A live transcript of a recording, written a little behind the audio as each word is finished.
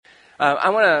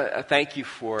I want to thank you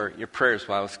for your prayers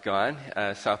while I was gone,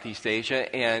 Southeast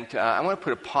Asia, and I want to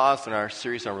put a pause on our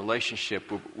series on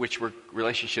relationships, which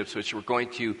we're going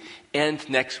to end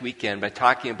next weekend by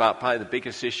talking about probably the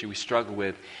biggest issue we struggle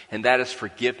with, and that is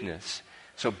forgiveness.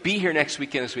 So be here next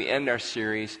weekend as we end our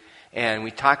series, and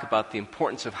we talk about the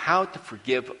importance of how to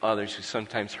forgive others who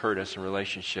sometimes hurt us in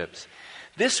relationships.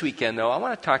 This weekend, though, I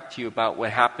want to talk to you about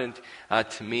what happened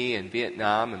to me in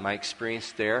Vietnam and my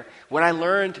experience there. What I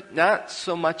learned, not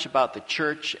so much about the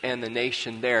church and the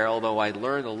nation there, although I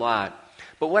learned a lot,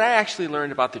 but what I actually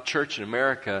learned about the church in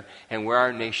America and where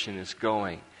our nation is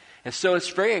going. And so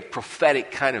it's a very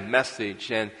prophetic kind of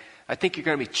message, and I think you're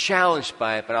going to be challenged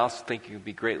by it, but I also think you'll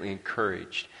be greatly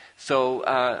encouraged. So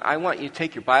I want you to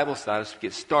take your Bibles out as we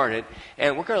get started,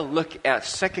 and we're going to look at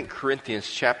 2 Corinthians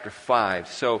chapter 5.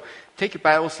 So take your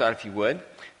Bibles out if you would.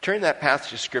 Turn to that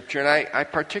passage of Scripture, and I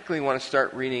particularly want to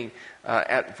start reading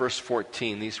at verse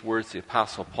 14, these words of the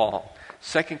Apostle Paul.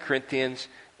 2 Corinthians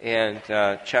and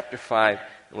chapter 5,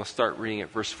 and we'll start reading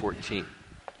at verse 14.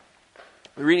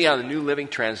 We're reading out of the New Living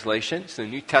Translation. It's the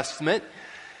New Testament.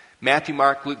 Matthew,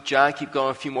 Mark, Luke, John. Keep going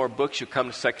a few more books. You'll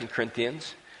come to 2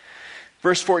 Corinthians.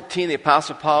 Verse 14, the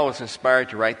Apostle Paul was inspired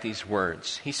to write these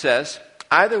words. He says,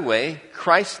 "Either way,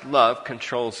 Christ's love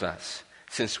controls us.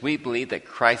 Since we believe that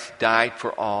Christ died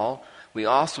for all, we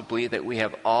also believe that we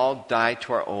have all died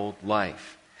to our old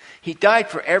life. He died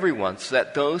for everyone so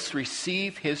that those who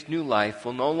receive his new life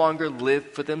will no longer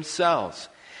live for themselves.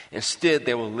 Instead,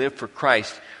 they will live for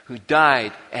Christ, who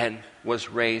died and was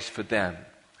raised for them.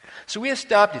 So we have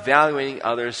stopped evaluating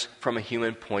others from a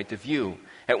human point of view.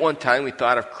 At one time, we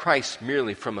thought of Christ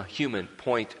merely from a human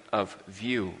point of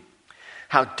view.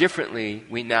 How differently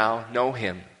we now know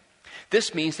him.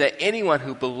 This means that anyone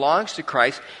who belongs to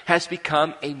Christ has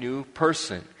become a new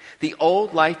person. The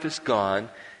old life is gone,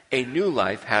 a new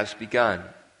life has begun.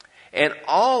 And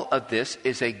all of this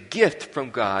is a gift from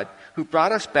God who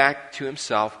brought us back to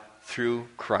himself through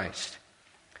Christ.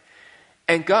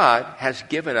 And God has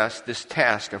given us this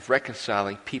task of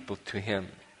reconciling people to him.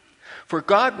 For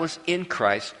God was in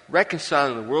Christ,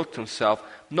 reconciling the world to himself,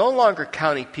 no longer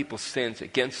counting people's sins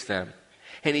against them.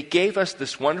 And he gave us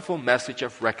this wonderful message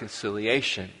of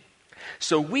reconciliation.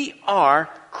 So we are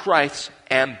Christ's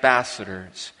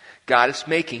ambassadors. God is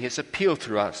making his appeal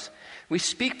through us. We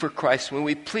speak for Christ when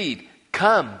we plead,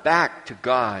 come back to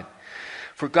God.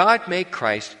 For God made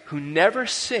Christ, who never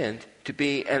sinned, to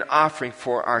be an offering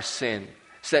for our sin,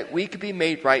 so that we could be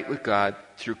made right with God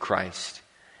through Christ.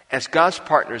 As God's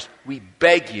partners, we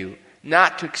beg you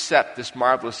not to accept this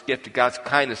marvelous gift of God's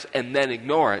kindness and then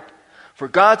ignore it. For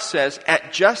God says,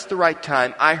 at just the right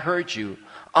time, I heard you.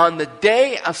 On the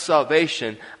day of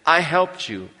salvation, I helped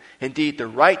you. Indeed, the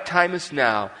right time is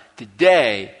now.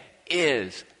 Today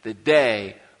is the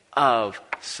day of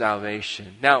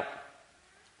salvation. Now,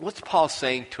 what's Paul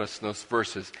saying to us in those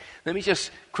verses? Let me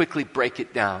just quickly break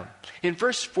it down. In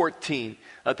verse 14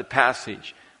 of the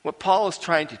passage, what Paul is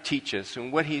trying to teach us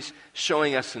and what he's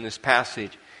showing us in this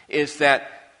passage is that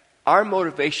our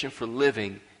motivation for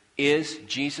living is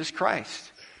Jesus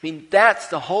Christ. I mean, that's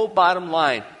the whole bottom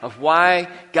line of why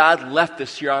God left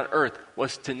us here on earth,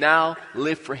 was to now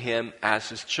live for him as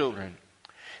his children.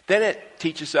 Then it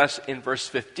teaches us in verse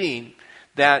 15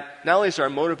 that not only is our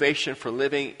motivation for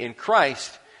living in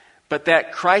Christ, but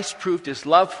that Christ proved his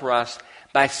love for us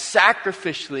by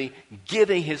sacrificially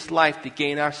giving his life to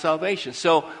gain our salvation.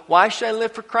 So why should I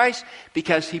live for Christ?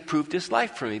 Because he proved his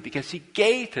life for me, because he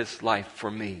gave his life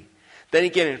for me. Then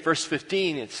again in verse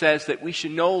 15 it says that we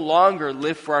should no longer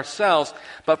live for ourselves,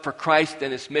 but for Christ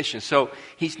and his mission. So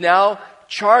he's now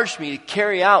charged me to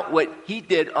carry out what he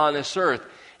did on this earth.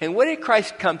 And what did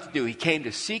Christ come to do? He came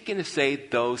to seek and to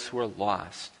save those who are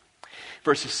lost.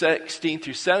 Verses 16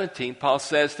 through 17, Paul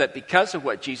says that because of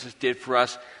what Jesus did for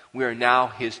us, we are now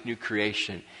his new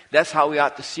creation. That's how we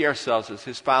ought to see ourselves as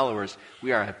his followers.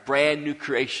 We are a brand new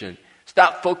creation.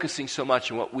 Stop focusing so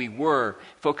much on what we were,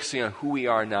 focusing on who we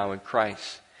are now in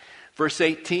Christ. Verse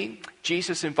 18,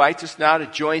 Jesus invites us now to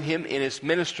join him in his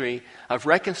ministry of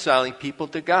reconciling people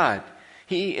to God.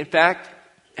 He, in fact,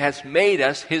 has made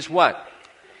us his what?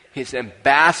 His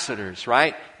ambassadors,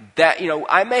 right? That,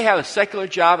 I may have a secular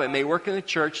job, I may work in the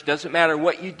church, doesn't matter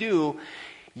what you do.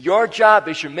 Your job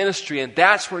is your ministry, and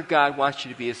that's where God wants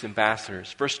you to be his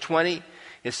ambassadors. Verse 20,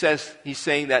 it says, he's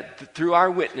saying that through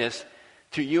our witness,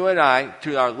 through you and I,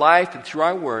 through our life and through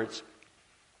our words,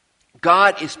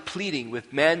 God is pleading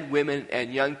with men, women,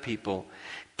 and young people,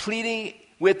 pleading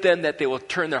with them that they will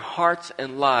turn their hearts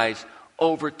and lives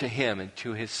over to him and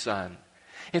to his Son.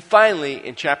 And finally,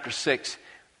 in chapter 6,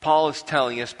 Paul is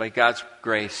telling us by God's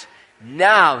grace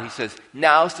Now, he says,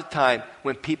 now's the time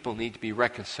when people need to be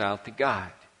reconciled to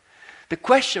God. The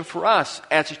question for us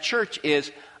as a church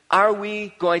is, are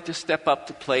we going to step up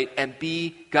to the plate and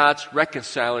be God's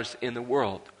reconcilers in the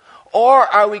world? Or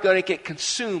are we going to get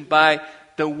consumed by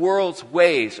the world's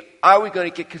ways? Are we going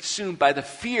to get consumed by the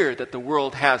fear that the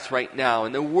world has right now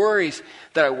and the worries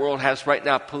that our world has right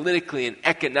now politically and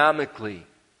economically?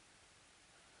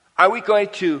 Are we going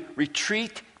to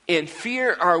retreat in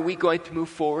fear, or are we going to move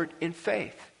forward in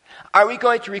faith? Are we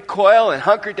going to recoil and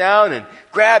hunker down and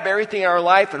grab everything in our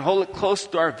life and hold it close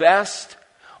to our vest?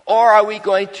 Or are we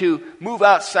going to move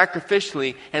out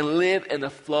sacrificially and live in the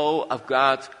flow of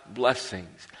God's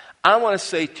blessings? I want to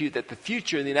say to you that the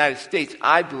future of the United States,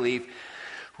 I believe,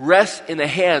 rests in the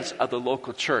hands of the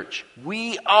local church.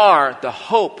 We are the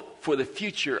hope for the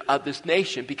future of this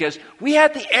nation because we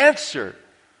have the answer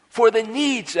for the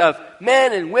needs of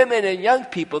men and women and young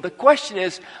people. The question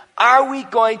is, are we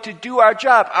going to do our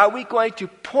job? Are we going to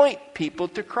point people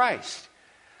to Christ?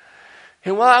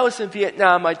 And while I was in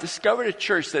Vietnam, I discovered a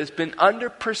church that has been under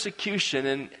persecution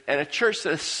and a church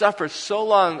that has suffered so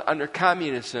long under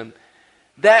communism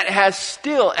that has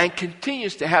still and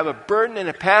continues to have a burden and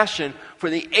a passion for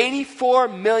the 84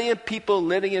 million people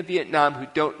living in Vietnam who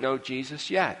don't know Jesus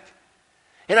yet.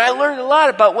 And I learned a lot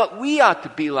about what we ought to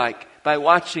be like by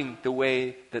watching the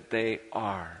way that they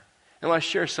are. I want to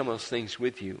share some of those things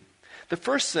with you. The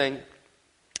first thing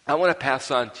I want to pass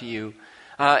on to you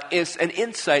is an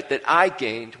insight that I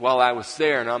gained while I was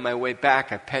there, and on my way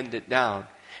back I penned it down.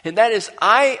 And that is,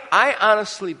 I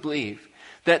honestly believe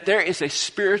that there is a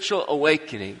spiritual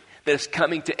awakening that is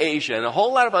coming to Asia, and a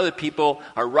whole lot of other people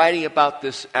are writing about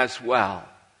this as well.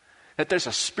 That there's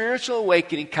a spiritual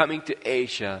awakening coming to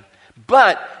Asia,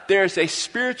 but there's a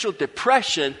spiritual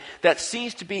depression that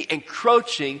seems to be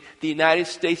encroaching the United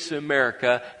States of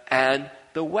America and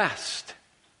the West.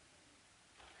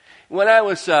 When I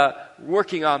was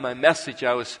working on my message,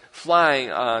 I was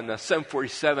flying on the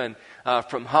 747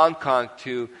 from Hong Kong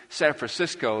to San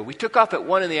Francisco. We took off at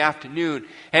 1 p.m,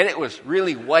 and it was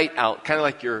really white out, kind of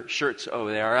like your shirts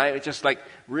over there, right? It was just like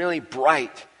really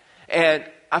bright. And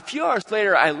a few hours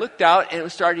later, I looked out, and it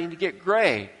was starting to get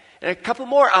gray. And a couple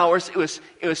more hours, it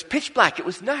was pitch black. It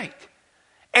was night.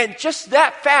 And just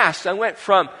that fast, I went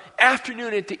from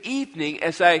afternoon into evening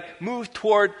as I moved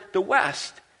toward the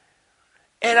west.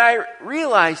 And I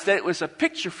realized that it was a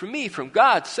picture for me from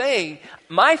God saying,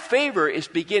 my favor is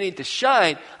beginning to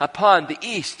shine upon the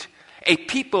east, a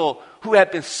people who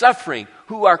have been suffering,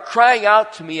 who are crying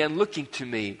out to me and looking to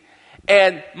me.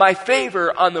 And my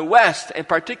favor on the west, and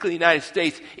particularly the United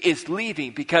States, is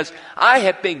leaving because I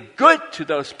have been good to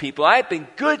those people. I have been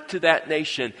good to that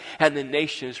nation, and the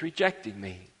nation is rejecting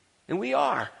me. And we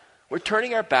are. We're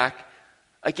turning our back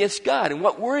against God. And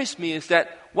what worries me is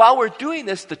that while we're doing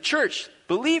this, the church,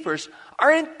 believers,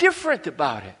 are indifferent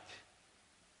about it.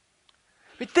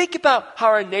 I mean, think about how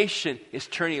our nation is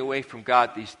turning away from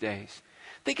God these days.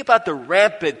 Think about the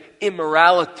rampant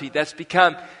immorality that's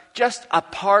become just a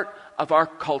part of our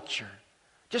culture.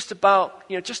 Just about,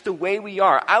 just the way we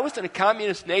are. I was in a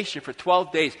communist nation for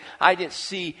 12 days. I didn't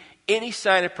see any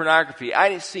sign of pornography. I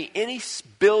didn't see any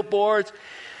billboards,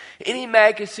 any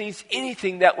magazines,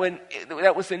 anything that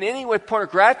was in any way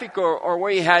pornographic or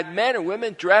where you had men or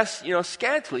women dressed,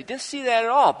 scantily. Didn't see that at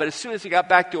all. But as soon as you got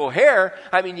back to O'Hare,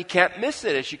 you can't miss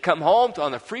it. As you come home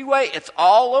on the freeway, it's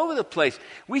all over the place.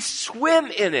 We swim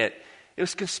in it. It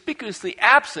was conspicuously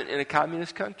absent in a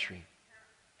communist country.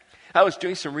 I was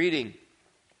doing some reading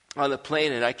on the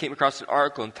plane, and I came across an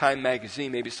article in Time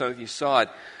magazine. Maybe some of you saw it.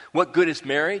 What good is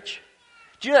marriage?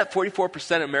 Do you know that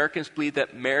 44% of Americans believe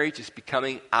that marriage is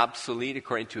becoming obsolete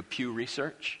according to a Pew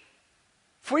Research?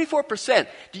 44%.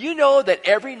 Do you know that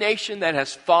every nation that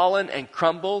has fallen and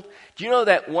crumbled, do you know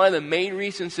that one of the main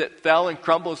reasons it fell and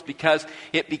crumbled is because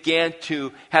it began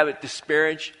to have a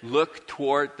disparaged look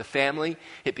toward the family?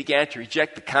 It began to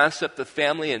reject the concept of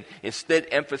family and instead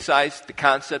emphasize the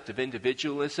concept of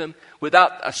individualism.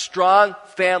 Without a strong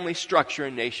family structure,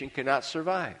 a nation cannot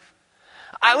survive.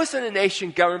 I was in a nation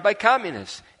governed by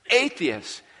communists,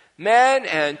 atheists, men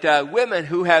and women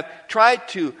who have tried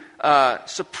to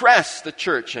suppress the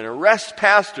church and arrest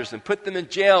pastors and put them in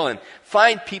jail and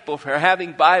fine people for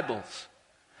having Bibles.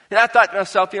 And I thought to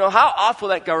myself, how awful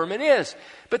that government is.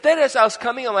 But then as I was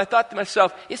coming home, I thought to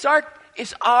myself, is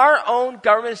our own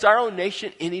government, is our own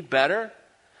nation any better?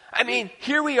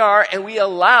 Here we are and we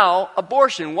allow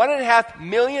abortion. 1.5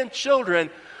 million children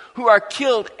who are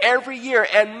killed every year.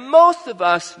 And most of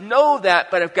us know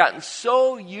that, but have gotten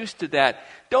so used to that.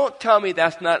 Don't tell me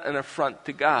that's not an affront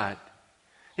to God.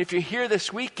 If you're here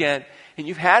this weekend and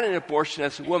you've had an abortion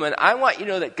as a woman, I want you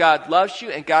to know that God loves you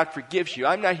and God forgives you.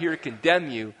 I'm not here to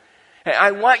condemn you. And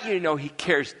I want you to know He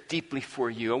cares deeply for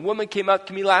you. A woman came up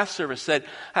to me last service and said,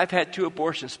 I've had 2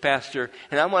 abortions, Pastor,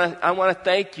 and I want to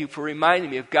thank you for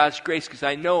reminding me of God's grace, because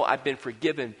I know I've been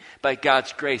forgiven by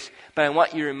God's grace. But I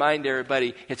want you to remind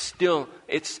everybody, it's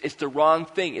the wrong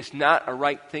thing. It's not a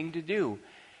right thing to do.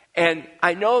 And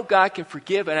I know God can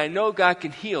forgive and I know God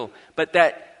can heal, but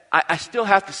that I still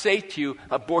have to say to you,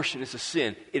 abortion is a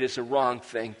sin. It is a wrong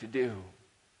thing to do.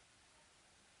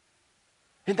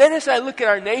 And then as I look at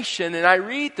our nation and I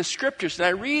read the scriptures and I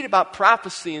read about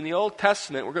prophecy in the Old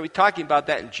Testament, we're going to be talking about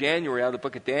that in January out of the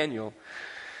book of Daniel,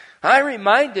 I'm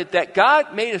reminded that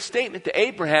God made a statement to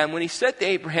Abraham when He said to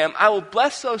Abraham, I will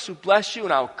bless those who bless you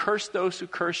and I will curse those who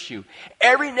curse you.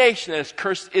 Every nation that has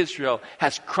cursed Israel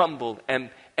has crumbled and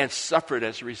suffered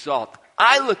as a result.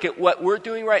 I look at what we're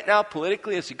doing right now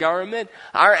politically as a government,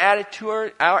 our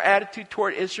attitude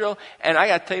toward Israel, and I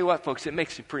got to tell you what, folks, it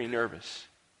makes me pretty nervous.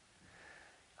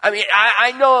 I mean,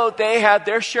 I know they have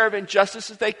their share of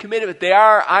injustices they committed, but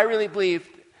I really believe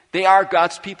they are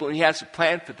God's people and He has a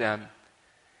plan for them.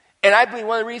 And I believe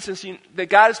one of the reasons that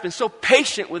God has been so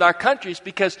patient with our country is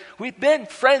because we've been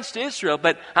friends to Israel,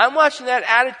 but I'm watching that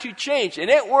attitude change,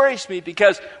 and it worries me,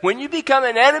 because when you become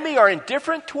an enemy or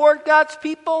indifferent toward God's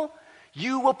people,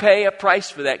 you will pay a price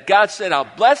for that. God said, I'll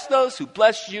bless those who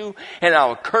bless you, and I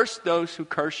will curse those who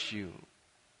curse you.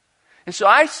 And so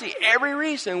I see every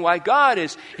reason why God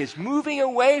is moving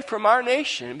away from our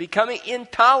nation and becoming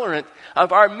intolerant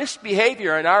of our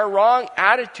misbehavior and our wrong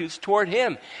attitudes toward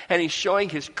Him. And He's showing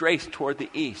His grace toward the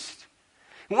East.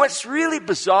 And what's really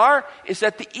bizarre is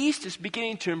that the East is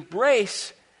beginning to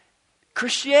embrace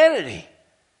Christianity.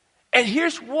 And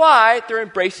here's why they're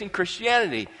embracing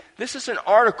Christianity. This is an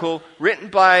article written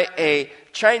by a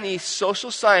Chinese social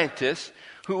scientist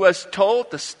who was told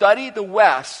to study the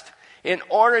West in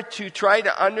order to try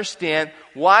to understand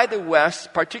why the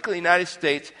West, particularly the United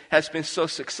States, has been so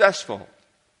successful.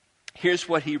 Here's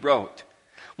what he wrote.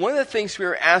 One of the things we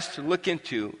were asked to look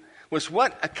into was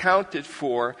what accounted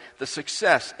for the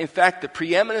success, in fact, the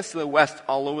preeminence of the West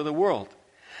all over the world.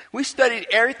 We studied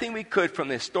everything we could from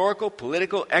the historical,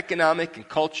 political, economic, and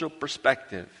cultural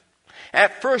perspective.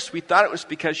 At first, we thought it was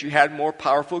because you had more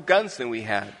powerful guns than we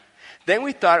had. Then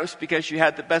we thought it was because you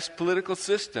had the best political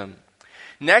system.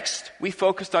 Next, we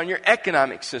focused on your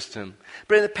economic system.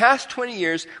 But in the past 20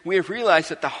 years, we have realized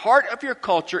that the heart of your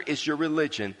culture is your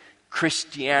religion,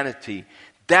 Christianity.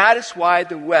 That is why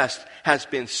the West has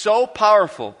been so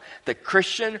powerful. The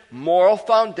Christian moral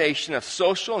foundation of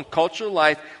social and cultural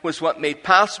life was what made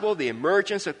possible the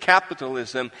emergence of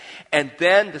capitalism and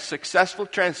then the successful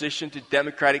transition to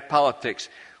democratic politics.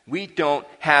 We don't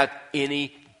have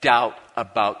any doubt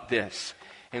about this.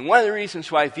 And one of the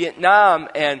reasons why Vietnam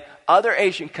and other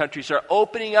Asian countries are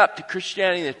opening up to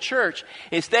Christianity in the church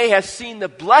is they have seen the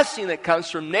blessing that comes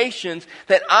from nations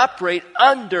that operate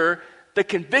under the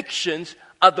convictions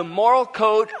of the moral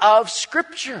code of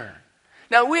Scripture.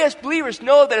 Now, we as believers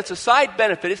know that it's a side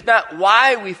benefit. It's not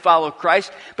why we follow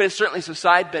Christ, but it certainly is a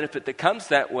side benefit that comes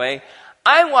that way.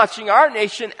 I'm watching our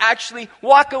nation actually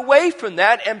walk away from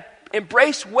that and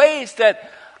embrace ways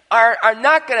that are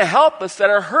not going to help us, that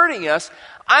are hurting us.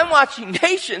 I'm watching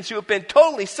nations who have been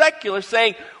totally secular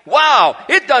saying, wow,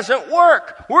 it doesn't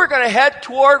work. We're going to head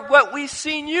toward what we've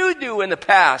seen you do in the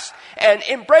past and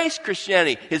embrace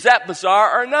Christianity. Is that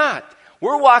bizarre or not?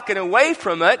 We're walking away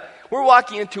from it. We're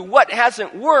walking into what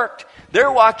hasn't worked.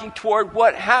 They're walking toward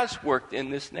what has worked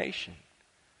in this nation.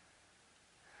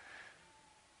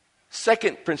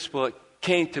 Second principle that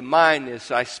came to mind as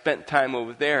I spent time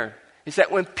over there is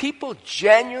that when people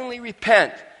genuinely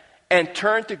repent and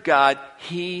turn to God,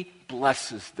 He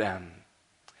blesses them.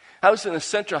 I was in the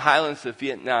Central Highlands of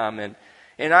Vietnam, and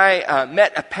I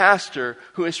met a pastor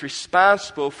who is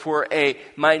responsible for a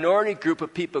minority group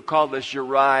of people called the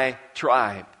Girai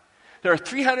tribe. There are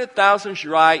 300,000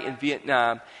 Girai in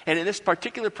Vietnam, and in this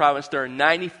particular province, there are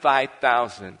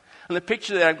 95,000. On the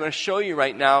picture that I'm going to show you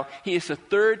right now, he is the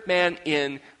third man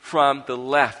in from the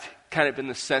left, kind of in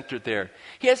the center there.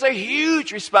 He has a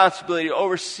huge responsibility to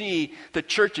oversee the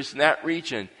churches in that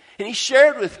region. And he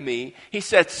shared with me, he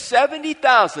said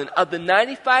 70,000 of the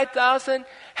 95,000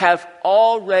 have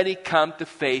already come to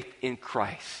faith in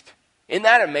Christ. Isn't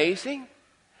that amazing?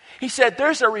 He said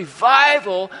there's a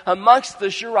revival amongst the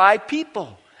Girai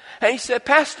people. And he said,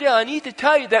 Pastor Dale, I need to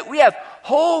tell you that we have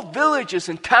whole villages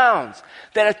and towns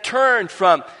that have turned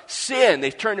from sin.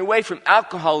 They've turned away from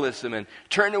alcoholism and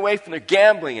turned away from their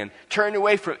gambling and turned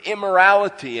away from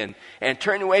immorality and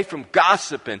turned away from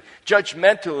gossip and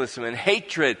judgmentalism and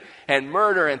hatred and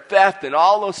murder and theft and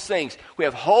all those things. We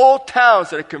have whole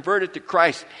towns that are converted to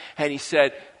Christ. And he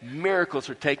said, miracles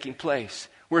are taking place.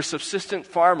 We're subsistent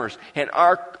farmers, and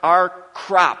our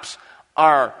crops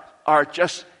are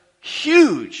just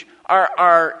huge.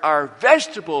 Our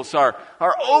vegetables are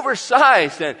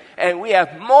oversized, and we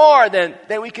have more than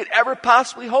we could ever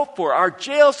possibly hope for. Our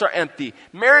jails are empty.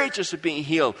 Marriages are being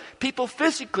healed. People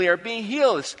physically are being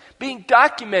healed. It's being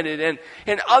documented,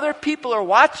 and other people are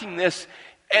watching this,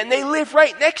 and they live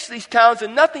right next to these towns,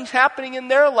 and nothing's happening in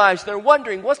their lives. They're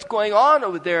wondering what's going on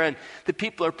over there, and the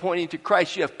people are pointing to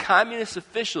Christ. You have communist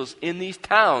officials in these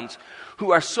towns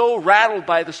who are so rattled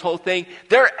by this whole thing,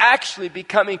 they're actually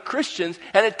becoming Christians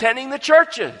and attending the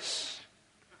churches.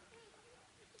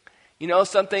 You know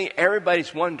something?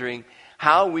 Everybody's wondering,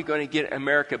 how are we going to get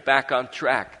America back on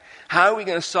track? How are we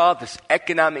going to solve this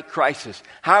economic crisis?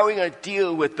 How are we going to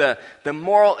deal with the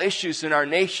moral issues in our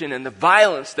nation and the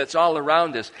violence that's all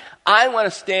around us? I want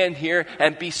to stand here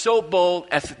and be so bold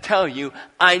as to tell you,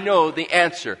 I know the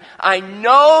answer. I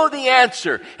know the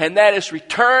answer, and that is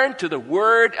return to the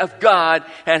Word of God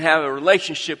and have a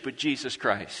relationship with Jesus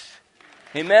Christ.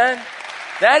 Amen?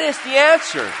 That is the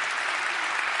answer.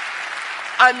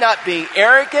 I'm not being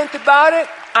arrogant about it.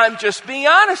 I'm just being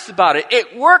honest about it.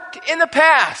 It worked in the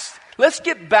past. Let's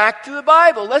get back to the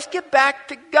Bible. Let's get back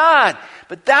to God.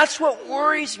 But that's what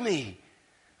worries me.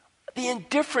 The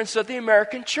indifference of the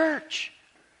American church.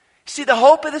 See, the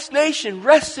hope of this nation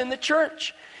rests in the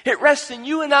church. It rests in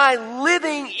you and I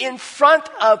living in front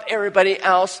of everybody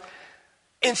else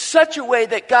in such a way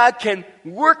that God can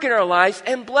work in our lives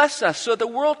and bless us. So the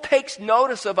world takes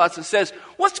notice of us and says,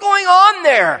 what's going on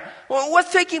there? Well,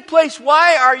 what's taking place?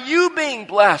 Why are you being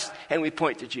blessed? And we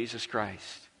point to Jesus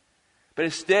Christ. But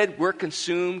instead, we're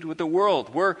consumed with the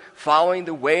world. We're following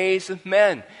the ways of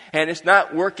men. And it's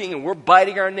not working, and we're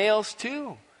biting our nails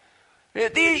too.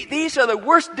 These are the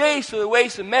worst days for the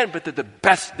ways of men, but they're the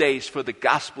best days for the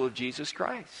gospel of Jesus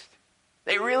Christ.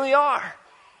 They really are.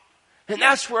 And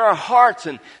that's where our hearts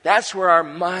and that's where our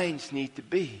minds need to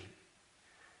be.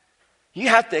 You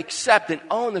have to accept and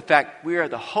own the fact we are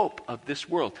the hope of this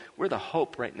world. We're the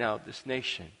hope right now of this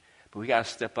nation. But we got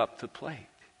to step up to the plate.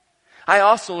 I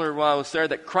also learned while I was there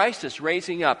that Christ is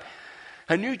raising up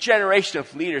a new generation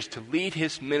of leaders to lead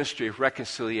his ministry of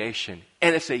reconciliation.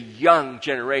 And it's a young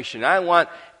generation. I want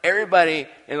everybody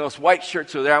in those white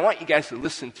shirts over there, I want you guys to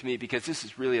listen to me because this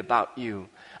is really about you.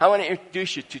 I want to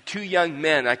introduce you to two young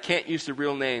men. I can't use the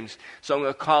real names, so I'm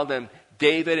going to call them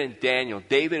David and Daniel.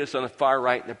 David is on the far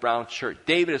right in the brown shirt.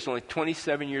 David is only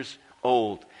 27 years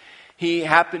old. He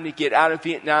happened to get out of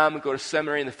Vietnam and go to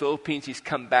seminary in the Philippines. He's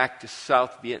come back to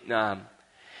South Vietnam.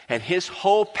 And his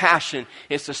whole passion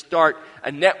is to start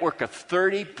a network of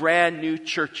 30 brand new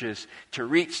churches to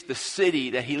reach the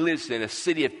city that he lives in, a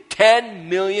city of 10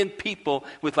 million people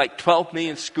with like 12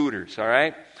 million scooters, all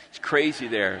right? It's crazy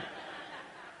there.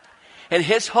 And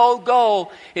his whole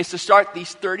goal is to start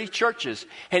these 30 churches.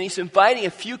 And he's inviting a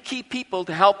few key people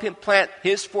to help him plant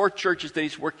his 4 churches that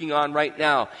he's working on right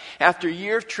now. After a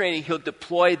year of training, he'll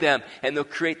deploy them and they'll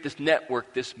create this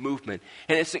network, this movement.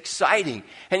 And it's exciting.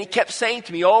 And he kept saying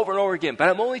to me over and over again, but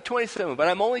I'm only 27, but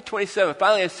I'm only 27.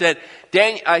 Finally I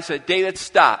said, David,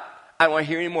 stop. I don't want to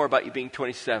hear any more about you being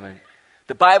 27.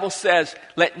 The Bible says,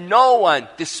 let no one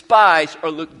despise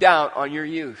or look down on your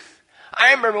youth.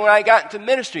 I remember when I got into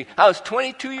ministry, I was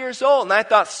 22 years old, and I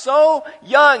thought so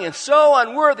young and so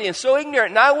unworthy and so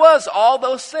ignorant, and I was all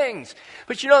those things.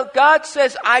 But you know, God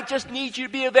says, I just need you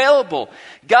to be available.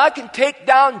 God can take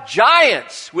down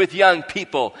giants with young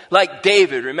people like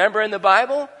David. Remember in the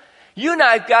Bible? You and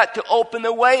I have got to open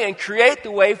the way and create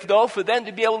the way for them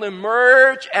to be able to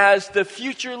emerge as the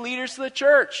future leaders of the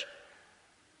church.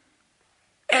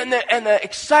 And the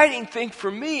exciting thing for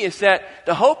me is that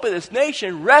the hope of this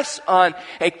nation rests on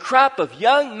a crop of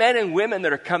young men and women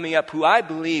that are coming up who I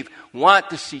believe want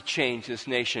to see change in this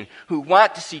nation, who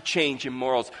want to see change in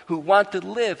morals, who want to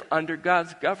live under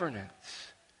God's governance.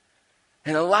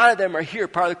 And a lot of them are here,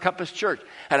 part of the Compass Church,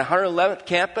 at 111th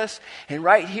campus, and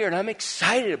right here. And I'm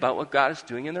excited about what God is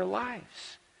doing in their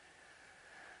lives.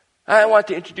 I want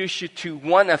to introduce you to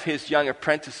one of his young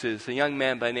apprentices, a young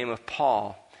man by the name of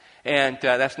Paul. And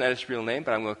that's not his real name,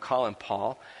 but I'm going to call him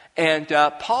Paul. And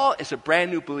Paul is a brand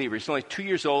new believer. He's only 2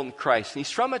 years old in Christ. And he's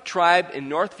from a tribe in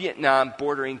North Vietnam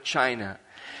bordering China.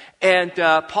 And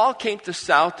Paul came to the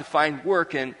South to find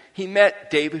work, and he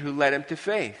met David, who led him to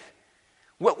faith.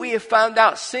 What we have found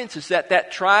out since is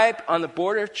that tribe on the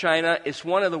border of China is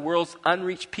one of the world's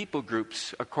unreached people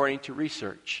groups, according to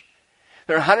research.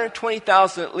 There are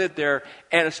 120,000 that live there,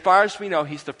 and as far as we know,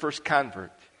 he's the first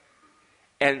convert.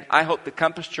 And I hope the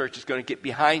Compass Church is going to get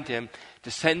behind him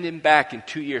to send him back in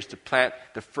 2 years to plant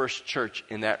the first church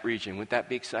in that region. Wouldn't that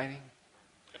be exciting?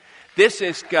 This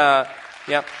is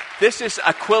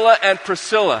Aquila and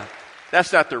Priscilla.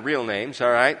 That's not their real names,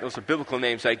 all right? Those are biblical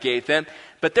names I gave them.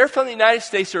 But they're from the United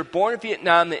States. They were born in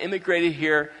Vietnam. They immigrated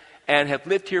here and have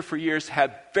lived here for years,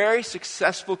 have very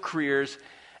successful careers.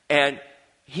 And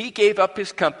he gave up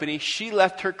his company. She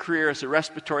left her career as a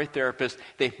respiratory therapist.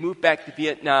 They've moved back to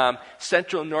Vietnam,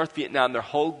 Central and North Vietnam. Their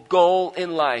whole goal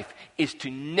in life is to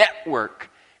network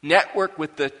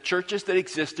with the churches that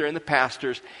exist there and the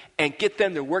pastors, and get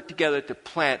them to work together to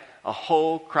plant a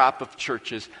whole crop of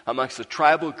churches amongst the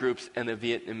tribal groups and the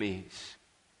Vietnamese.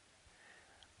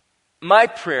 My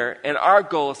prayer and our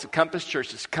goal as the Compass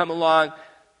Church is to come along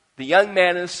the young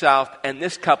man in the South and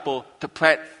this couple to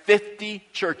plant 50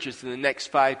 churches in the next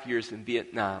 5 years in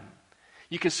Vietnam.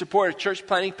 You can support a church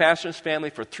planting pastor and his family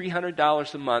for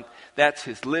 $300 a month. That's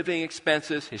his living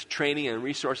expenses, his training, and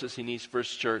resources he needs for his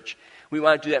church. We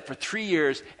want to do that for 3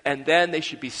 years, and then they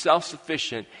should be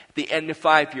self-sufficient. At the end of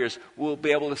 5 years, we'll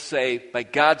be able to say, by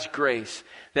God's grace,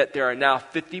 that there are now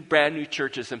 50 brand new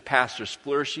churches and pastors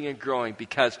flourishing and growing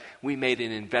because we made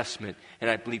an investment, and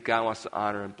I believe God wants to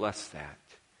honor and bless that.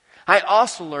 I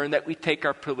also learned that we take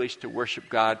our privilege to worship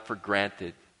God for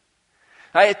granted.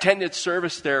 I attended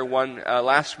service there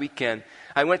last weekend.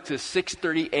 I went to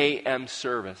 6:30 a.m.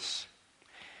 service.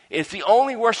 It's the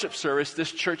only worship service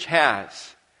this church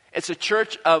has. It's a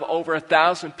church of over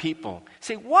 1,000 people.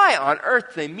 Say, why on earth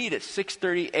do they meet at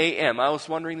 6:30 a.m.? I was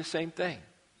wondering the same thing.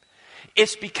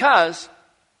 It's because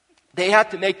they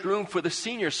have to make room for the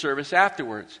senior service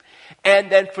afterwards. And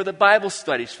then for the Bible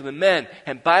studies for the men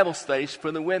and Bible studies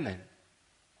for the women.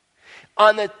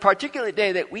 On the particular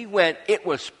day that we went, it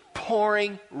was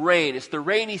pouring rain. It's the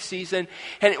rainy season,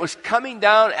 and it was coming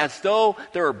down as though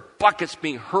there were buckets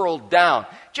being hurled down,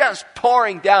 just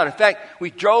pouring down. In fact,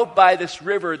 we drove by this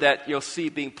river that you'll see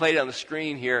being played on the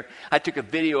screen here. I took a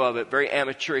video of it, very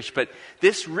amateurish, but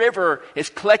this river is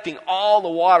collecting all the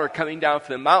water coming down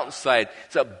from the mountainside.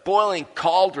 It's a boiling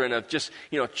cauldron of just,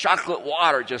 chocolate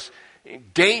water, just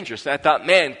dangerous. And I thought,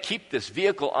 man, keep this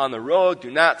vehicle on the road.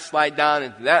 Do not slide down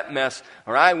into that mess,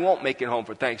 or I won't make it home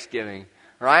for Thanksgiving.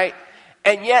 Right?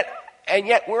 And yet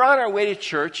we're on our way to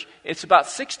church. It's about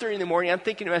 6:30 in the morning. I'm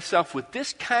thinking to myself, with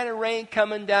this kind of rain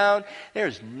coming down,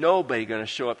 there's nobody going to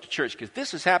show up to church. Because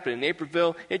this has happened in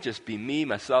Naperville, it'd just be me,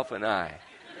 myself, and I.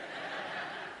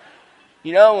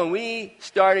 When we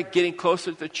started getting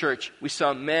closer to the church, we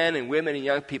saw men and women and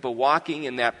young people walking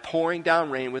in that pouring down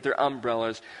rain with their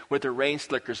umbrellas, with their rain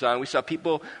slickers on. We saw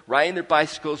people riding their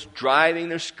bicycles, driving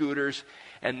their scooters.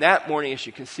 And that morning, as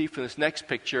you can see from this next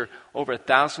picture, over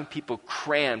 1,000 people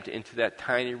crammed into that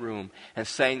tiny room and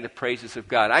sang the praises of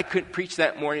God. I couldn't preach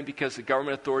that morning because the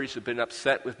government authorities have been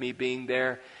upset with me being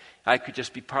there. I could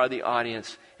just be part of the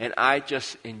audience, and I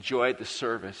just enjoyed the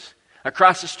service.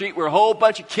 Across the street were a whole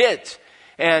bunch of kids,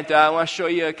 and I want to show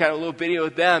you kind of a little video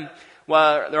of them.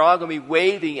 Well, they're all going to be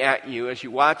waving at you as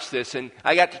you watch this. And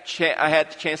I had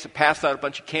the chance to pass out a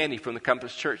bunch of candy from the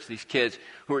Compass Church to these kids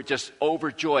who were just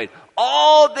overjoyed.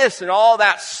 All this and all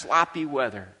that sloppy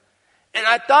weather. And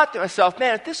I thought to myself,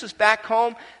 man, if this was back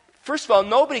home, first of all,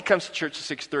 nobody comes to church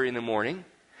at 6:30 in the morning.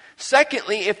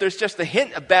 Secondly, if there's just a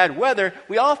hint of bad weather,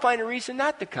 we all find a reason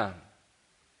not to come.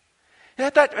 And I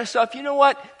thought to myself, you know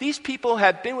what? These people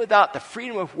have been without the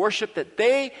freedom of worship that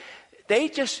they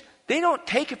don't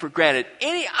take it for granted.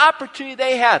 Any opportunity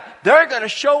they have, they're going to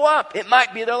show up. It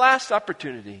might be their last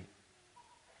opportunity.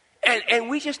 And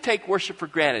we just take worship for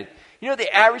granted.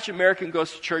 The average American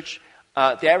goes to church,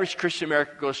 the average Christian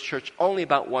American goes to church only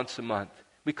about once a month.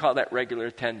 We call that regular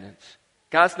attendance.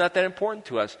 God's not that important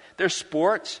to us. There's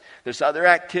sports, there's other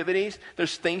activities,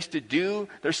 there's things to do,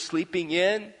 there's sleeping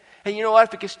in. And you know what?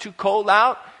 If it gets too cold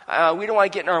out, we don't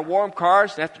want to get in our warm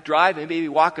cars and have to drive and maybe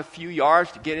walk a few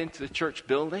yards to get into the church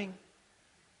building.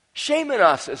 Shame on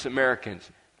us as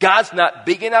Americans. God's not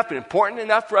big enough and important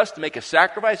enough for us to make a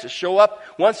sacrifice to show up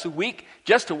once a week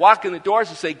just to walk in the doors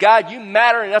and say, God, you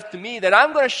matter enough to me that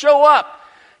I'm going to show up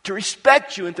to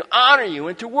respect you and to honor you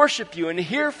and to worship you and to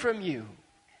hear from you.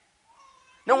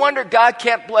 No wonder God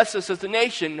can't bless us as a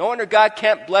nation. No wonder God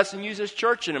can't bless and use His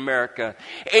church in America.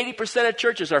 80% of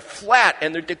churches are flat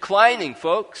and they're declining,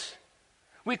 folks.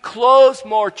 We close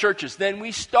more churches than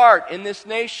we start in this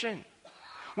nation.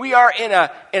 We are in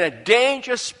a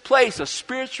dangerous place, a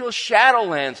spiritual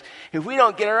shadowlands, if we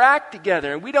don't get our act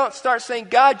together and we don't start saying,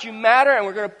 God, you matter, and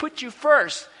we're going to put you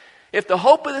first. If the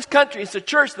hope of this country is the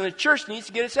church, then the church needs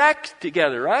to get its act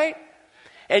together, right?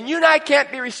 And you and I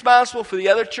can't be responsible for the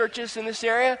other churches in this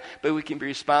area, but we can be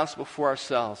responsible for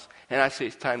ourselves. And I say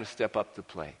it's time to step up to the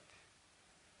plate.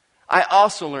 I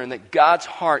also learned that God's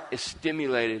heart is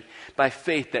stimulated by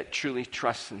faith that truly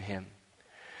trusts in Him.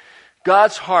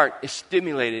 God's heart is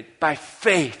stimulated by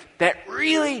faith that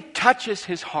really touches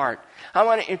His heart. I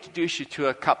want to introduce you to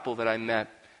a couple that I met,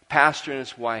 pastor and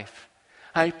his wife.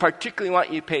 I particularly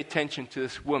want you to pay attention to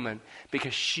this woman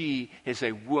because she is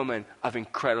a woman of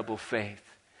incredible faith.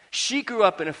 She grew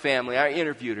up in a family, I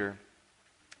interviewed her,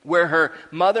 where her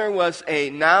mother was a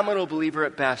nominal believer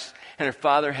at best, and her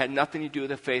father had nothing to do with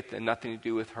the faith and nothing to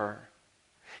do with her.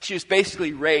 She was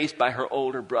basically raised by her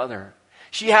older brother.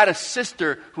 She had a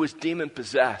sister who was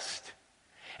demon-possessed.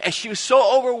 And she was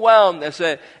so overwhelmed as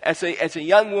a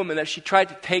young woman that she tried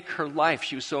to take her life.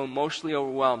 She was so emotionally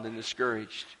overwhelmed and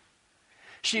discouraged.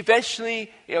 She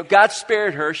eventually, God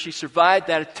spared her. She survived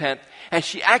that attempt. And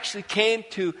she actually came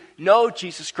to know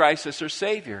Jesus Christ as her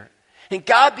Savior. And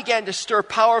God began to stir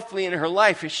powerfully in her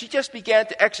life. And she just began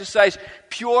to exercise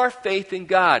pure faith in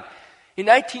God. In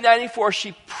 1994,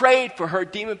 she prayed for her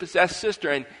demon-possessed sister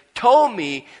and told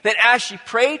me that as she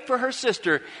prayed for her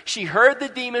sister, she heard the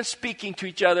demons speaking to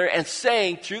each other and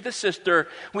saying through the sister,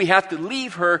 we have to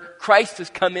leave her. Christ has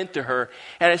come into her.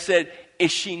 And I said,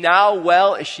 is she now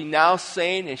well? Is she now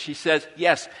sane? And she says,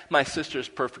 yes, my sister is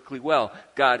perfectly well.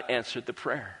 God answered the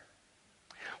prayer.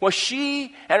 Well,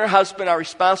 she and her husband are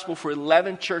responsible for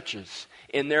 11 churches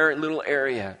in their little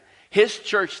area. His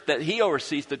church that he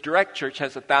oversees, the direct church,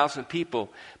 has 1,000 people.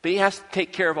 But he has to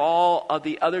take care of all of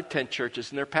the other 10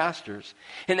 churches and their pastors.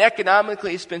 And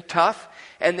economically, it's been tough.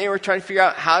 And they were trying to figure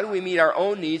out, how do we meet our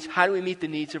own needs? How do we meet the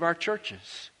needs of our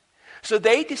churches? So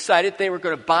they decided they were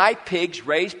going to buy pigs,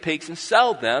 raise pigs, and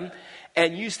sell them,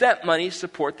 and use that money to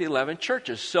support the 11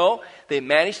 churches. So they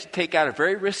managed to take out a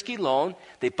very risky loan.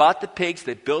 They bought the pigs.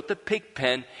 They built the pig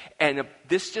pen. And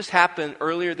this just happened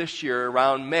earlier this year,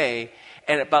 around May.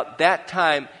 And about that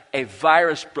time, a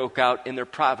virus broke out in their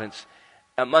province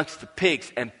amongst the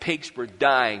pigs, and pigs were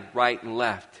dying right and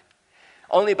left.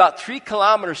 Only about 3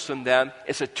 kilometers from them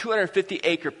is a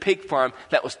 250-acre pig farm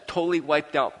that was totally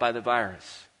wiped out by the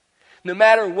virus. No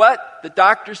matter what the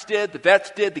doctors did, the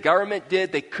vets did, the government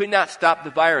did, they could not stop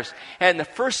the virus. And the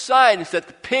first sign is that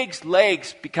the pig's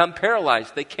legs become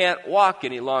paralyzed. They can't walk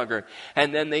any longer.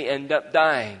 And then they end up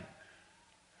dying.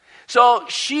 So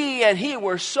she and he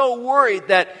were so worried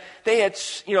that they had,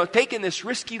 taken this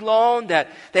risky loan, that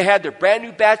they had their brand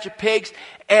new batch of pigs,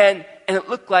 and it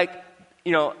looked like,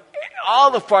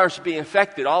 all the farms were being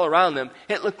affected all around them.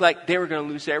 It looked like they were going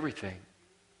to lose everything.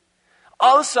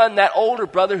 All of a sudden, that older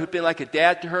brother who'd been like a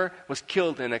dad to her was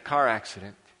killed in a car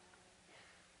accident.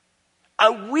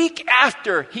 A week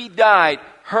after he died,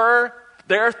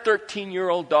 their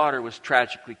 13-year-old daughter was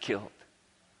tragically killed.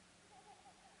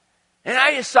 And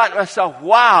I just thought to myself,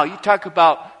 wow, you talk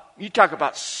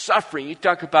about suffering, you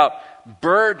talk about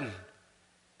burden.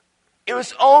 It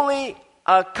was only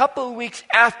a couple of weeks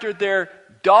after their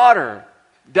daughter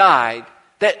died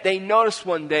that they noticed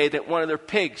one day that one of their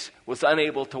pigs was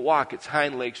unable to walk. Its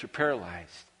hind legs were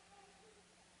paralyzed.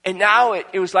 And now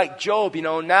it was like Job,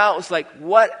 now it was like,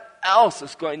 what else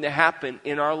is going to happen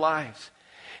in our lives?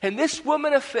 And this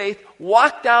woman of faith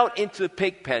walked out into the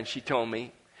pig pen, she told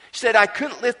me. She said, I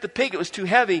couldn't lift the pig, it was too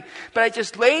heavy, but I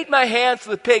just laid my hands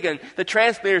on the pig, and the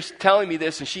translator's telling me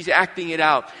this, and she's acting it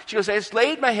out. She goes, I just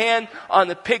laid my hand on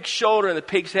the pig's shoulder and the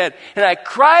pig's head, and I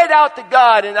cried out to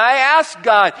God, and I asked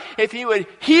God if He would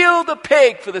heal the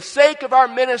pig for the sake of our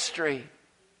ministry.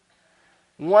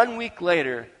 1 week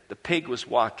later, the pig was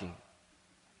walking,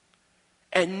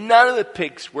 and none of the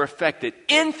pigs were affected.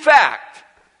 In fact,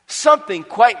 something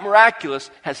quite miraculous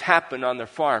has happened on their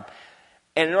farm.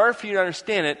 And in order for you to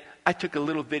understand it, I took a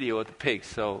little video of the pigs.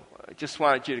 So I just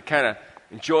wanted you to kind of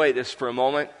enjoy this for a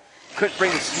moment. Couldn't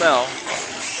bring the smell.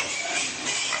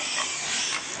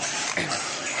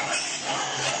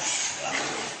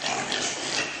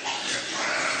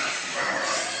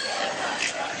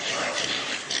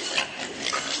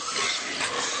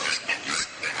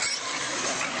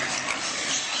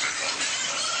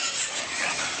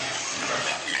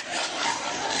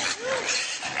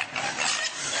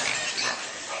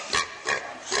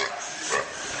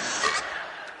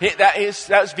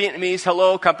 That was Vietnamese.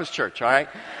 Hello, Compass Church, all right?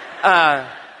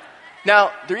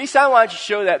 Now, the reason I wanted to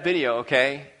show that video,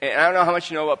 okay, and I don't know how much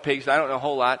you know about pigs. I don't know a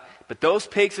whole lot. But those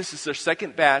pigs, this is their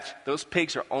second batch. Those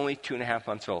pigs are only 2.5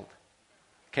 months old.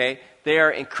 Okay? They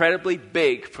are incredibly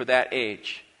big for that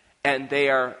age. And they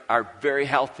are very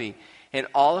healthy. And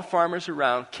all the farmers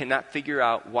around cannot figure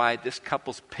out why this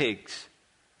couple's pigs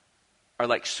are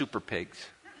like super pigs.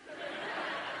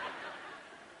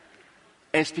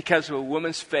 And it's because of a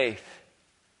woman's faith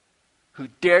who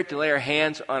dared to lay her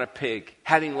hands on a pig,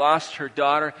 having lost her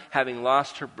daughter, having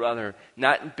lost her brother,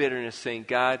 not in bitterness, saying,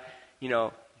 God,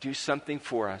 do something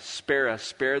for us,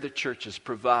 spare the churches,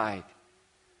 provide.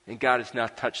 And God has now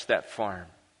touched that farm.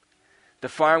 The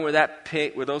farm where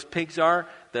those pigs are,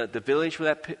 the village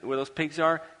where those pigs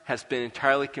are, has been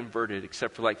entirely converted,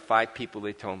 except for like 5 people,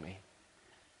 they told me.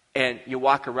 And you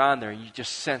walk around there, and you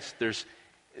just sense there's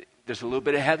a little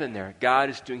bit of heaven there. God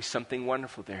is doing something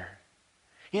wonderful there.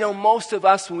 Most of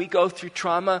us, when we go through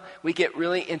trauma, we get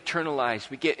really internalized.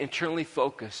 We get internally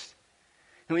focused.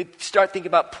 And we start thinking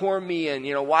about poor me and,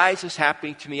 why is this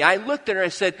happening to me? I looked at her and I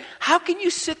said, how can you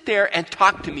sit there and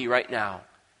talk to me right now?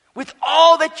 With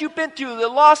all that you've been through, the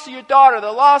loss of your daughter,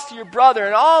 the loss of your brother,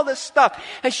 and all this stuff.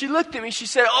 And she looked at me, she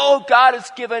said, oh, God has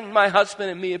given my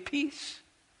husband and me a peace.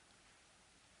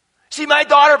 See, my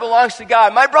daughter belongs to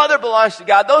God. My brother belongs to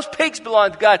God. Those pigs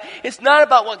belong to God. It's not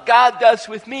about what God does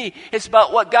with me. It's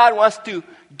about what God wants to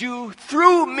do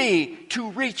through me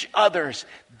to reach others.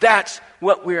 That's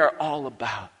what we are all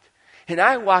about. And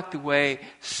I walked away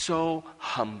so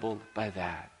humbled by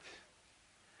that.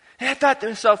 And I thought to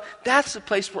myself, that's the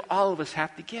place where all of us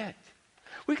have to get.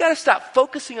 We got to stop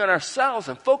focusing on ourselves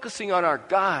and focusing on our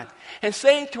God and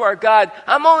saying to our God,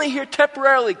 I'm only here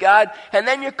temporarily, God, and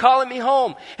then you're calling me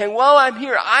home. And while I'm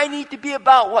here, I need to be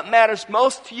about what matters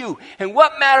most to you. And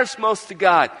what matters most to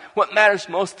God? What matters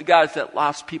most to God is that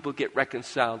lost people get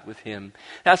reconciled with Him.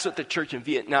 That's what the church in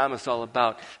Vietnam is all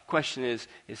about. The question is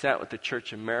that what the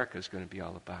church in America is going to be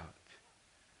all about?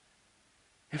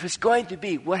 If it's going to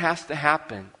be, what has to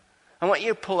happen? I want you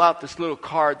to pull out this little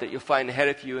card that you'll find ahead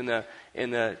of you in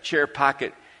the chair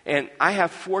pocket. And I have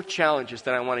 4 challenges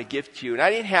that I want to give to you. And I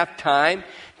didn't have time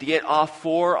to get all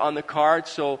 4 on the card,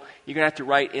 so you're going to have to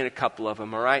write in a couple of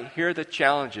them, all right? Here are the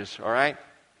challenges, all right?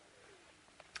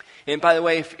 And by the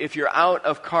way, if you're out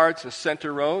of cards in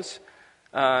center rows,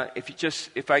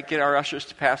 if I get our ushers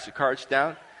to pass the cards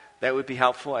down, that would be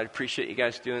helpful. I'd appreciate you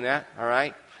guys doing that, all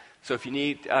right? So if you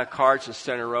need cards in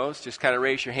center rows, just kind of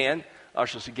raise your hand.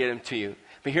 Ushers will get them to you.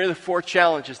 But here are the 4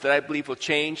 challenges that I believe will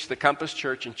change the Compass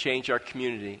Church and change our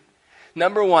community.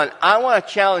 Number 1, I want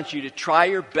to challenge you to try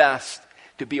your best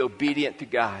to be obedient to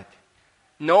God.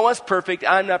 No one's perfect.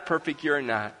 I'm not perfect. You're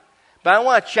not. But I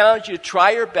want to challenge you to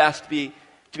try your best to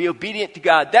be obedient to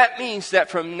God. That means that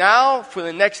from now, for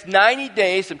the next 90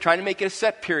 days, I'm trying to make it a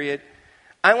set period,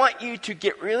 I want you to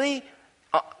get really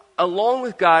alone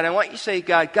with God. I want you to say,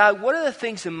 God, what are the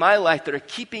things in my life that are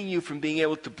keeping you from being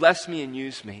able to bless me and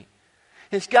use me?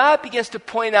 As God begins to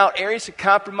point out areas of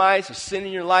compromise or sin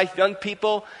in your life, young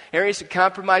people, areas of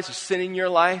compromise or sin in your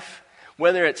life,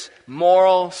 whether it's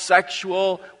moral,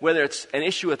 sexual, whether it's an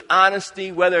issue with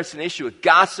honesty, whether it's an issue with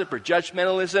gossip or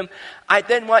judgmentalism, I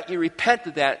then want you to repent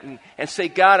of that and say,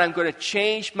 God, I'm going to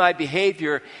change my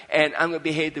behavior and I'm going to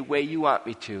behave the way you want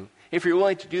me to. If you're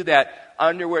willing to do that,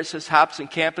 under where it says Hobson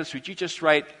Campus, would you just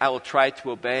write, I will try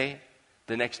to obey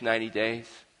the next 90 days?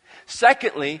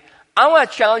 Secondly, I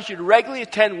want to challenge you to regularly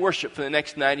attend worship for the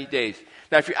next 90 days.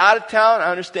 Now, if you're out of town,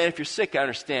 I understand. If you're sick, I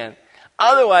understand.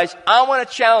 Otherwise, I want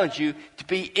to challenge you to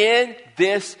be in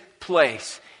this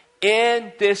place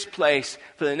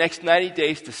for the next 90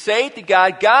 days to say to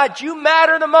God, God, you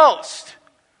matter the most.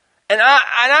 And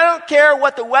I don't care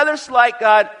what the weather's like,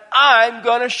 God, I'm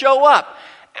going to show up.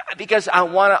 Because I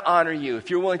want to honor you. If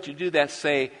you're willing to do that,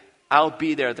 say, I'll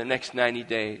be there the next 90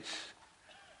 days.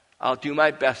 I'll do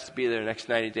my best to be there the next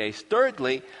 90 days.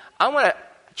 Thirdly, I want to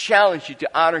challenge you to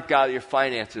honor God with your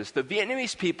finances. The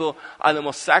Vietnamese people are the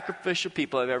most sacrificial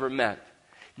people I've ever met.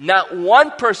 Not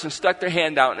one person stuck their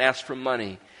hand out and asked for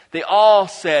money. They all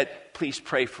said, please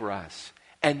pray for us.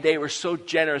 And they were so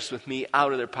generous with me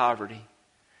out of their poverty.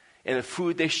 And the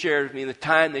food they shared with me, the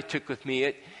time they took with me,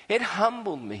 it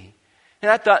humbled me. And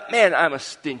I thought, man, I'm a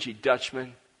stingy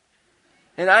Dutchman.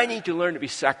 And I need to learn to be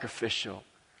sacrificial.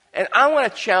 And I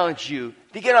want to challenge you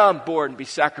to get on board and be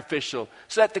sacrificial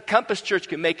so that the Compass Church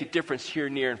can make a difference here,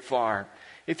 near, and far.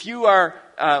 If you are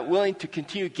willing to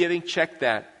continue giving, check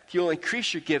that. If you'll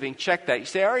increase your giving, check that. You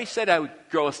say, I already said I would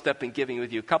grow a step in giving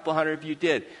with you. A couple hundred of you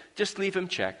did. Just leave them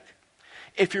checked.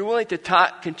 If you're willing to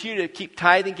continue to keep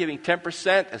tithing, giving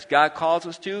 10% as God calls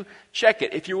us to, check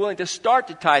it. If you're willing to start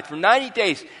to tithe for 90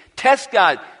 days, test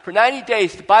God. For 90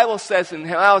 days, the Bible says in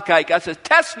Malachi, God says,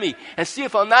 test me and see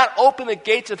if I'll not open the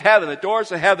gates of heaven, the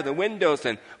doors of heaven, the windows,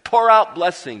 and pour out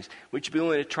blessings. Would you be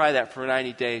willing to try that for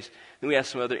 90 days? Then we have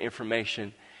some other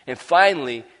information. And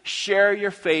finally, share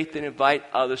your faith and invite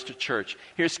others to church.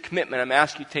 Here's a commitment. I'm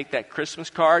asking you to take that Christmas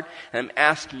card, and I'm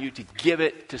asking you to give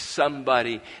it to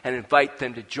somebody and invite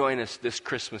them to join us this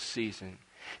Christmas season.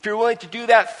 If you're willing to do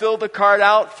that, fill the card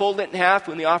out, fold it in half.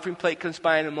 When the offering plate comes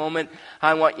by in a moment,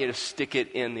 I want you to stick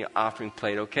it in the offering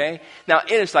plate, okay? Now,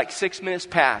 it is like 6 minutes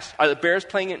past. Are the Bears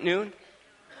playing at noon?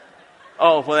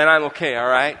 Oh, well, then I'm okay, all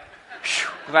right? Whew,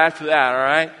 glad for that, all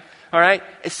right? All right?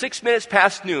 It's 6 minutes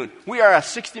past noon. We are a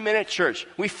 60-minute church.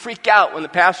 We freak out when the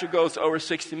pastor goes over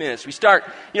 60 minutes. We start,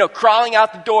 crawling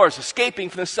out the doors, escaping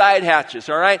from the side hatches,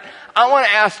 all right? I want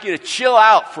to ask you to chill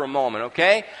out for a moment,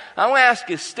 okay? I want to ask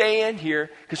you to stay in here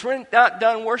because we're not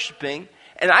done worshiping,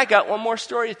 and I got one more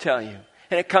story to tell you,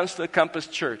 and it comes to the Compass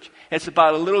Church. It's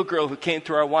about a little girl who came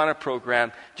through our Awana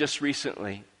program just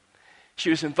recently. She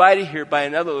was invited here by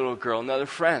another little girl, another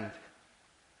friend.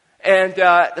 And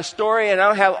the story, and I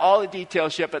don't have all the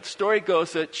details yet, but the story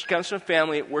goes that she comes from a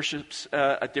family that worships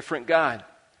a different God.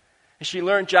 And she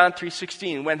learned John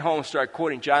 3:16, went home and started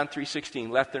quoting John 3:16,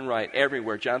 left and right,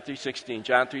 everywhere. John 3:16,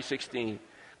 John 3:16,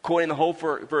 quoting the whole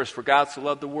verse, for God so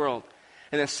loved the world.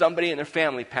 And then somebody in their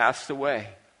family passed away.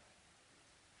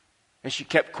 And she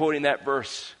kept quoting that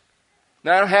verse.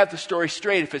 Now, I don't have the story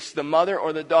straight if it's the mother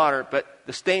or the daughter, but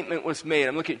the statement was made.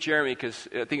 I'm looking at Jeremy because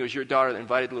I think it was your daughter that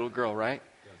invited the little girl, right?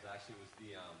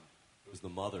 It was the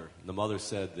mother. And the mother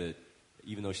said that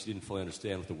even though she didn't fully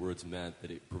understand what the words meant, that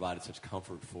it provided such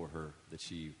comfort for her that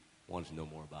she wanted to know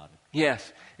more about it.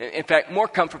 Yes. In fact, more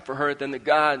comfort for her than the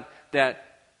God that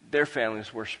their family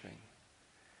is worshiping.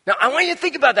 Now, I want you to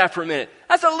think about that for a minute.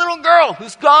 That's a little girl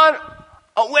who's gone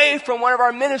away from one of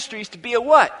our ministries to be a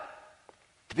what?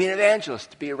 To be an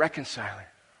evangelist, to be a reconciler.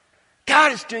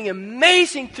 God is doing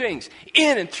amazing things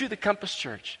in and through the Compass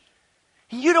Church.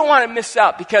 You don't want to miss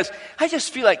out because I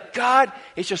just feel like God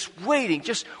is just waiting,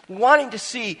 just wanting to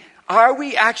see, are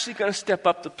we actually going to step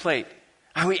up the plate?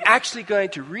 Are we actually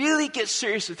going to really get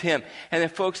serious with Him? And then,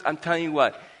 folks, I'm telling you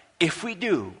what, if we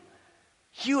do,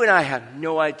 you and I have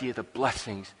no idea the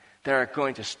blessings that are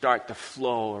going to start to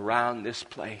flow around this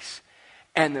place.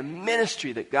 And the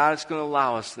ministry that God is going to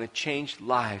allow us and the changed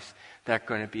lives that are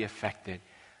going to be affected.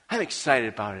 I'm excited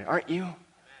about it, aren't you?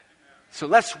 So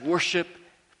let's worship.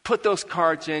 Put those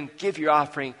cards in, give your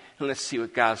offering, and let's see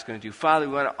what God's going to do. Father,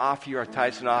 we want to offer you our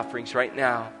tithes and offerings right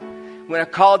now. We want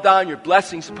to call down your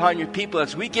blessings upon your people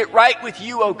as we get right with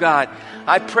you, oh God.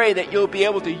 I pray that you'll be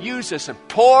able to use us and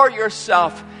pour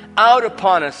yourself out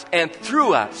upon us and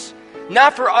through us,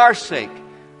 not for our sake,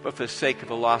 but for the sake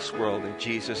of a lost world. In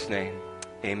Jesus' name,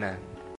 amen.